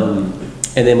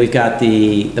 And then we've got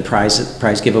the prize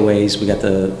giveaways. We got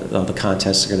all the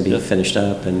contests are going to be Yeah. finished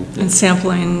up, and And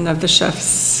sampling of the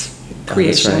chef's Oh,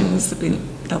 that's right. creations.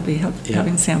 They'll be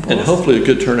having samples. And hopefully a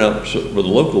good turnout for the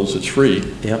locals, it's free.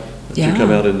 yep. To Yeah.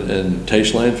 come out and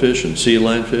taste lionfish and see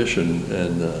lionfish and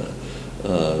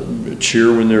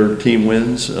cheer when their team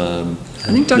wins.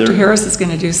 I think Dr. Harris is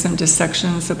going to do some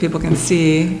dissections so people can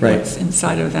see Right. what's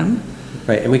inside of them.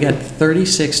 Right, and we got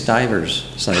 36 divers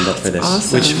signed up for this,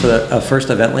 That's which awesome. for a first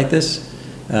event like this,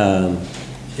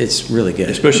 it's really good.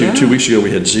 Especially Yeah. 2 weeks ago, we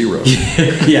had 0.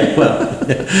 Yeah, well,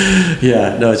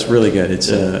 yeah, no, it's really good.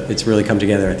 It's really come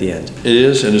together at the end. It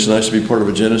is, and it's nice to be part of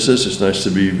a Genesis. It's nice to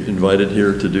be invited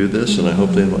here to do this, and I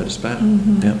hope they invite us back.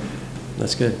 Yep,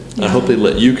 that's good. I hope they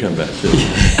let you come back too.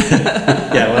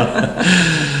 Yeah, well,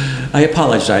 I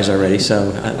apologized already,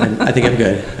 so I think I'm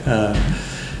good.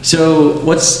 So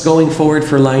what's going forward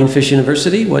for Lionfish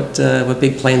University? What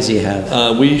big plans do you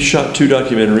have? We shot 2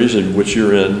 documentaries, of which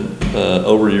you're in,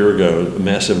 over a year ago, a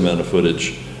massive amount of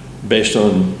footage, based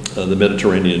on the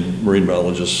Mediterranean marine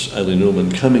biologist Eileen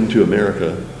Newman coming to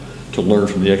America to learn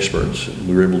from the experts.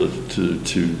 We were able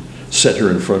to set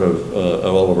her in front of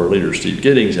all of our leaders, Steve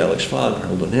Giddings, Alex Fogg,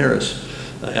 Holden Harris,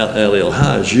 Ali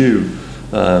El-Haj, you,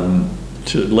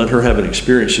 to let her have an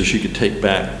experience so she could take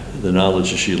back the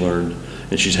knowledge that she learned.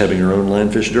 And she's having her own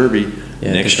Lionfish Derby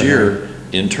Yeah, next good for year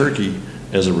in Turkey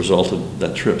as a result of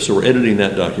that trip. So we're editing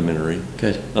that documentary.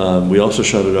 Good. We also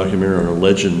shot a documentary on a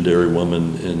legendary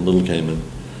woman in Little Cayman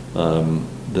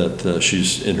that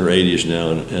she's in her 80s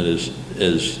now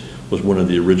and was one of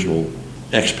the original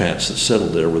expats that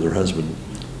settled there with her husband.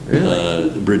 Really?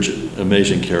 Bridget,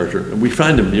 amazing character. And we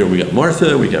find them, we got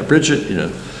Martha, we got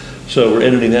Bridget, So we're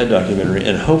editing that documentary,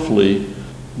 and hopefully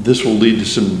this will lead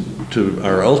to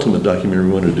our ultimate documentary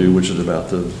we want to do, which is about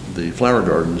the flower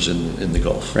gardens in the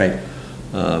Gulf. Right.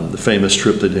 The famous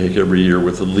trip they take every year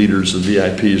with the leaders, the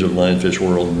VIPs of Lionfish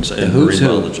World and who's marine who.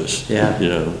 biologists. Yeah.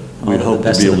 We'd All the hope to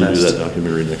best be of able the to do best. that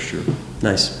documentary next year.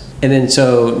 Nice. And then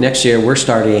so next year we're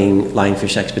starting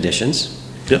Lionfish expeditions.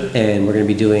 Yep. And we're going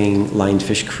to be doing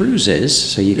lionfish cruises.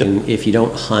 So you can, if you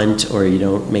don't hunt or you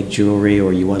don't make jewelry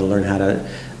or you want to learn how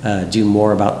to do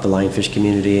more about the lionfish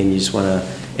community and you just want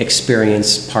to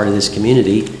experience part of this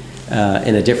community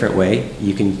in a different way,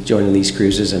 you can join in these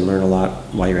cruises and learn a lot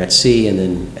while you're at sea. And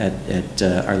then at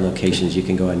our locations, you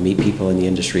can go and meet people in the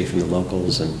industry from the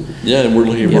locals. And Yeah, and we're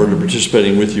looking forward to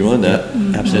participating with you on that.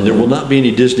 Absolutely. And there will not be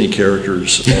any Disney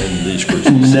characters on these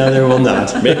cruises. no, there will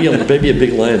not. Maybe a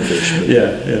big lionfish. But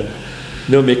Yeah.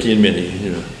 No Mickey and Minnie,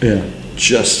 Yeah.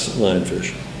 just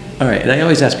lionfish. All right, and I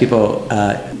always ask people,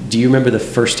 do you remember the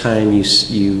first time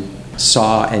you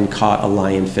saw and caught a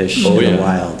lionfish Oh, in yeah. the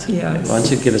wild? Yes. Why don't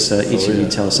you give us each of you yeah.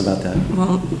 tell us about that?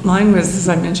 Well, mine was, as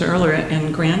I mentioned earlier,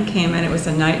 in Grand Cayman. It was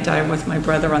a night dive with my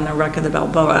brother on the wreck of the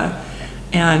Balboa.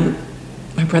 And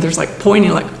my brother's like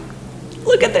pointing, like,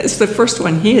 look at this. The first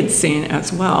one he had seen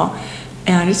as well.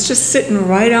 And it's just sitting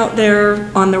right out there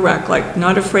on the wreck, like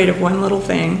not afraid of one little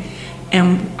thing.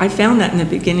 And I found that in the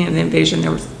beginning of the invasion, they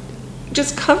were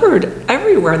just covered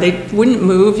everywhere. They wouldn't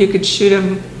move. You could shoot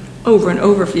them over and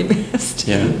over if you missed.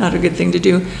 Yeah. Not a good thing to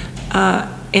do.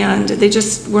 And they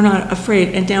just were not afraid.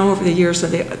 And now over the years, so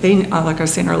they like I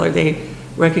was saying earlier, they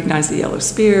recognize the yellow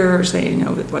spears. They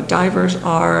know what divers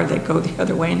are. They go the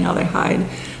other way, and now they hide.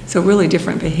 So really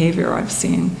different behavior I've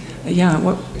seen. Yeah.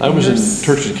 I was in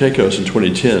Turks and Caicos in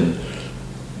 2010.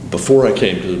 Before I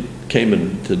came to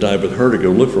Cayman to dive with her to go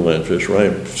look for lionfish,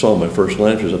 where I saw my first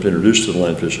lionfish. I was introduced to the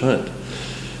lionfish hunt.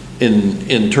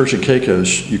 In Turks and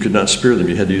Caicos, you could not spear them.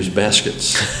 You had to use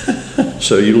baskets.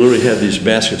 So you literally had these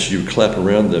baskets. You would clap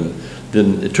around them.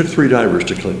 Then it took 3 divers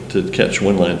to catch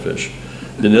one lionfish.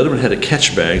 Then the other one had a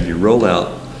catch bag. You roll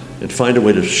out and find a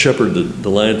way to shepherd the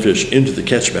lionfish into the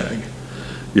catch bag.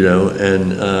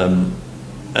 And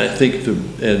I think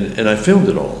and I filmed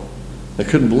it all. I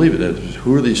couldn't believe it.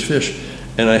 Who are these fish?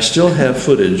 And I still have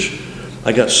footage.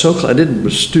 I got so close.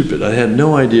 Was stupid. I had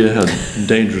no idea how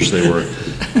dangerous they were.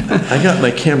 I got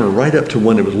my camera right up to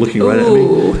one that was looking right at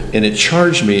me, and it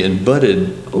charged me and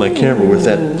butted my camera with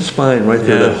that spine right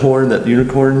there, that horn, that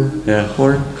unicorn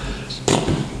horn.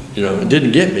 It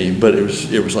didn't get me, but it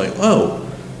was like, oh,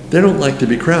 they don't like to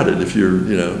be crowded if you're,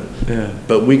 Yeah.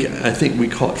 But I think we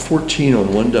caught 14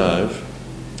 on one dive.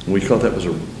 We thought that was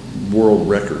a world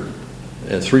record.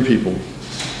 And 3 people.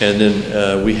 And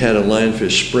then we had a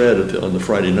lionfish spread on the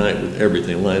Friday night with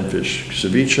everything: lionfish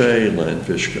ceviche,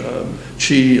 lionfish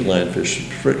chi, lionfish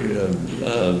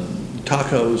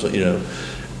tacos, you know.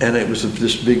 And it was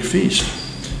this big feast.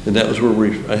 And that was where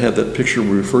I had that picture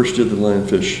where we first did the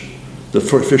lionfish, the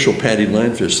official patty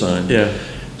lionfish sign. Yeah.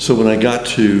 So when I got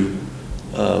to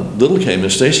Little Cayman,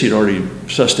 Stacy had already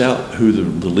sussed out who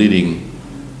the leading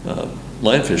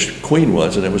lionfish queen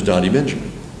was, and it was Dottie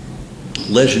Benjamin,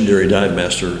 legendary dive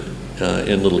master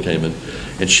in Little Cayman.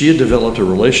 And she had developed a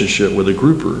relationship with a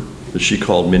grouper that she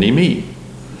called Mini Me.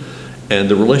 And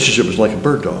the relationship was like a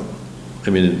bird dog. I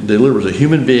mean, there was a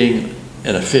human being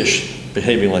and a fish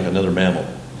behaving like another mammal.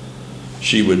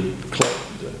 She would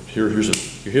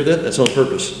you hear that? That's on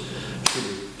purpose. She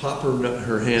would pop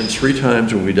her hands 3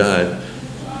 times when we dive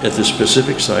at this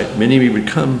specific site. Mini Me would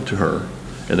come to her,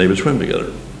 and they would swim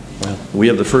together. Wow. We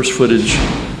have the first footage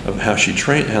of how she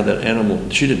trained, how that animal,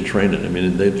 she didn't train it, I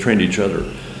mean, they trained each other.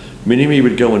 Mini Me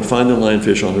would go and find the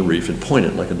lionfish on the reef and point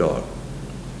it like a dog.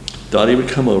 Dottie would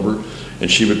come over,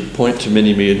 and she would point to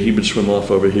Mini Me, and he would swim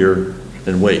off over here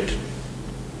and wait.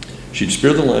 She'd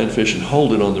spear the lionfish and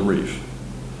hold it on the reef.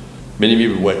 Mini Me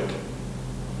would wait.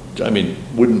 I mean,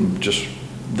 wouldn't just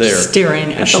there.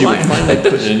 Staring at the And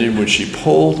lionfish. then when she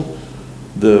pulled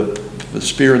the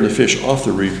spear and the fish off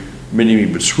the reef, Mini Me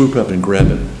would swoop up and grab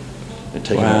it and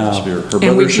take it off the spear. Her And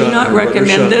brother we do shot- not her brother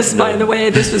recommend shot- this, by no. the way.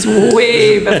 This was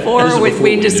way before This is before we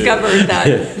we did. discovered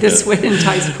that this would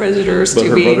entice predators But to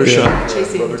her be brother shot,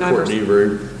 chasing brother divers. Courtney, a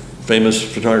very famous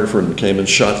photographer in Cayman,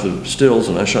 shot the stills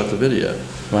and I shot the video.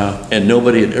 Wow. And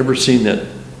nobody had ever seen that,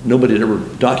 nobody had ever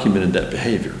documented that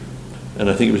behavior. And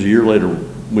I think it was a year later,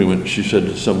 we went, she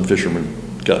said some fisherman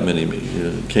got Mini Me,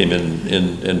 came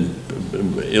in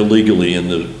illegally in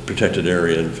the protected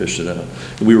area and fished it out.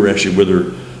 And we were actually with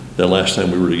her that last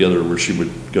time we were together, where she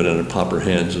would go down and pop her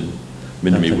hands and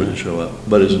Mini Me wouldn't show up.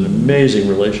 But it's an amazing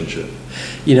relationship.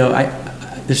 You know,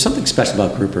 there's something special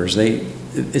about groupers.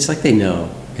 It's like they know.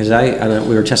 Because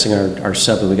we were testing our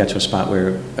sub, and we got to a spot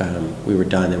where we were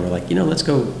done, and we're like, let's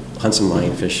go hunt some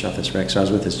lionfish off this wreck. So I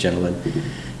was with this gentleman,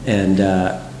 and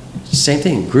same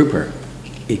thing, grouper.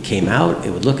 It came out,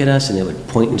 it would look at us, and it would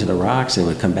point into the rocks, and it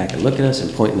would come back and look at us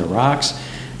and point in the rocks.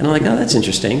 And I'm like, oh, that's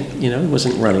interesting. It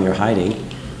wasn't running or hiding.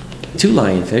 2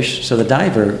 lionfish, so the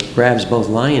diver grabs both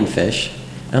lionfish,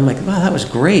 and I'm like, wow, that was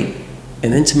great.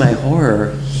 And then to my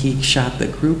horror, he shot the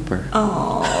grouper.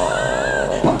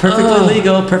 Perfectly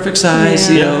legal, perfect size,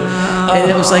 and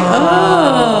it was like,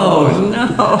 oh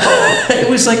No. it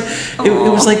was like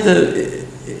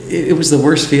it was the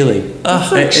worst feeling.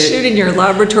 It's like shooting your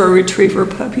Labrador Retriever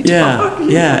puppy dog.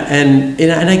 Yeah, and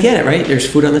I get it, right? There's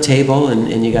food on the table,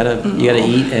 and you gotta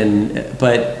eat,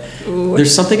 but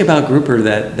there's something about grouper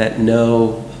that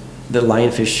know the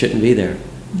lionfish shouldn't be there.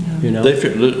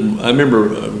 I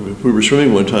remember we were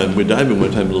swimming one time, we diving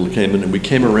one time in Little Cayman, and we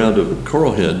came around a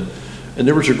coral head, and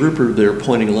there was a grouper there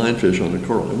pointing a lionfish on the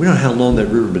coral. And we don't know how long that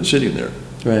grouper had been sitting there,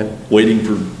 Right. waiting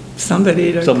for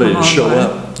Somebody to show on by.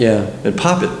 up Yeah. and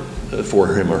pop it for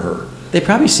him or her. They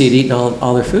probably see it eating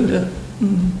all their food.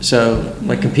 So,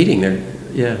 like competing there.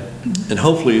 Yeah. And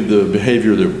hopefully the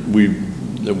behavior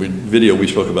video we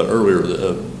spoke about earlier,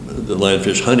 the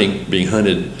lionfish being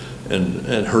hunted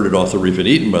and herded off the reef and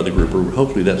eaten by the grouper,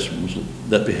 hopefully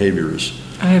that behavior is.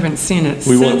 I haven't seen it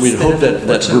We since hope then,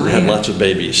 that grouper had unfortunately. lots of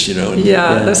babies, and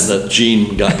Yeah, that's- that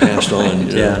gene got passed on.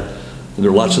 Yeah. And there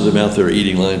are lots of them out there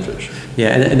eating lionfish. Yeah,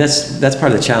 and that's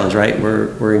part of the challenge, right?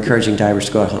 We're encouraging divers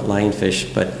to go out and hunt lionfish,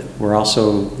 but they're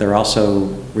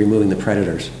also removing the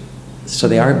predators. So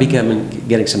they are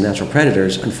getting some natural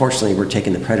predators. Unfortunately, we're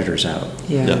taking the predators out.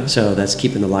 Yeah. So that's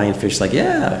keeping the lionfish like,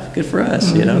 yeah, good for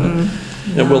us, And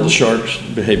the sharks'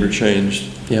 behavior changed.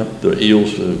 Yep. The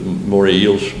eels, moray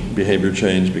eels' behavior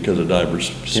changed because of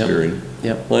divers spearing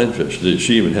Yep. lionfish.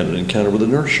 She even had an encounter with a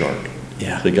nurse shark.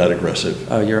 Yeah. That got aggressive.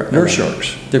 Oh, Nurse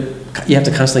sharks. You have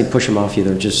to constantly push them off you.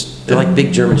 They're like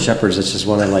big German shepherds that just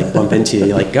want to bump into you.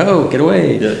 You're like, go, get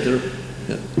away.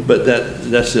 Yeah. But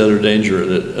that's the other danger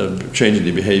of changing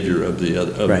the behavior of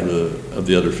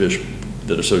the other fish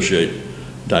that associate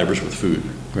divers with food.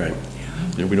 Right.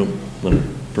 And we don't want to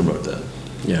promote that.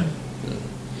 Yeah.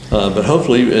 But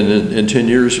hopefully, in 10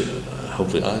 years,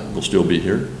 hopefully I will still be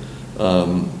here.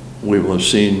 We will have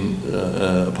seen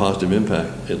a positive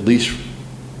impact, at least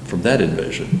from that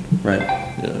invasion. Right.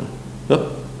 Yeah.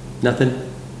 Oh, Nothing?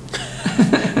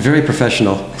 Very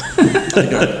professional.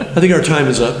 I think our time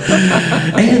is up.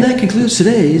 And that concludes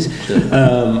today's.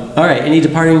 All right, any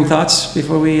departing thoughts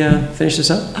before we finish this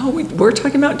up? Oh, we're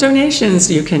talking about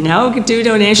donations. You can now do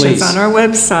donations Please. on our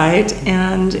website,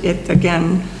 and it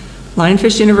again,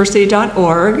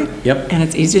 lionfishuniversity.org. Yep. And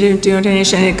it's easy to do a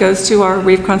donation. It goes to our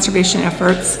reef conservation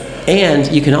efforts.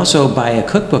 And you can also buy a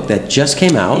cookbook that just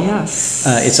came out. Yes.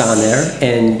 It's on there,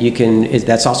 and you can.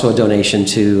 That's also a donation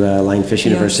to Lionfish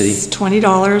University. Yes,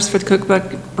 $20 for the cookbook,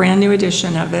 brand new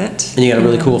edition of it. And you got a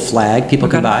really cool flag people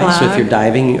We've can got a buy. So if flag, you're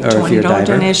diving or if you're a $20 diver,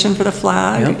 donation for the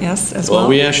flag, Yep. yes, as Well, well.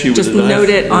 we ask you with Just the dive- note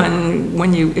it on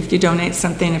when if you donate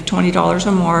something of $20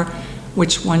 or more,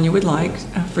 which one you would like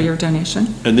for your donation.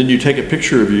 And then you take a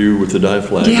picture of you with the dive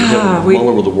flag. You have Yeah, them we all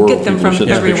over the world. get them People from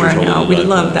send us pictures everywhere holding now. the We dive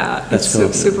love flag. that. That's It's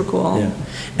cool. super cool.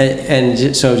 Yeah.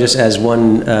 And so just as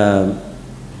one,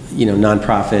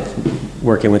 nonprofit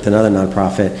working with another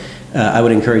nonprofit, I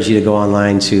would encourage you to go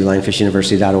online to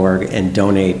lionfishuniversity.org and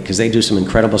donate, because they do some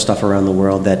incredible stuff around the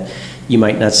world that you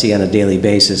might not see on a daily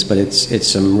basis, but it's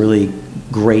some really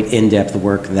great in-depth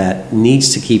work that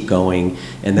needs to keep going,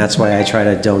 and that's why I try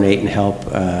to donate and help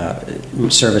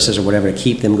services or whatever to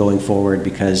keep them going forward,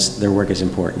 because their work is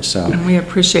important. So And we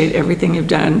appreciate everything you've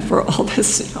done for all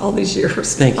these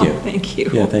years. Thank you. Oh, thank you.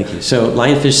 Yeah, thank you. So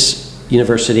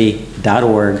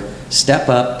lionfishuniversity.org, step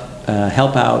up,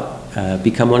 help out,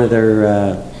 become one of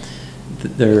their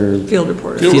Field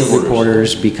reporters. Field field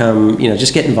reporters, become,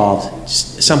 just get involved.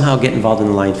 Somehow get involved in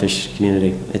the lionfish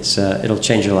community. It'll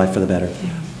change your life for the better.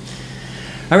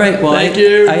 All right, well, Thank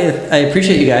you. I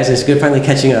appreciate you guys. It's good finally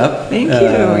catching up. Thank you,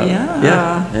 yeah.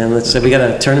 Yeah, and we got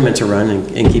a tournament to run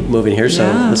and keep moving here, so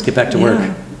Yeah, let's get back to work.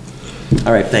 yeah.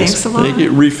 All right, thanks. Thanks a lot. Thank you.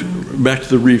 Reef, back to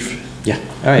the reef. Yeah,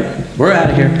 all right, we're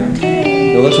out of here.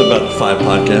 Well, that's about 5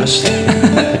 podcasts.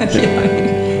 Yeah.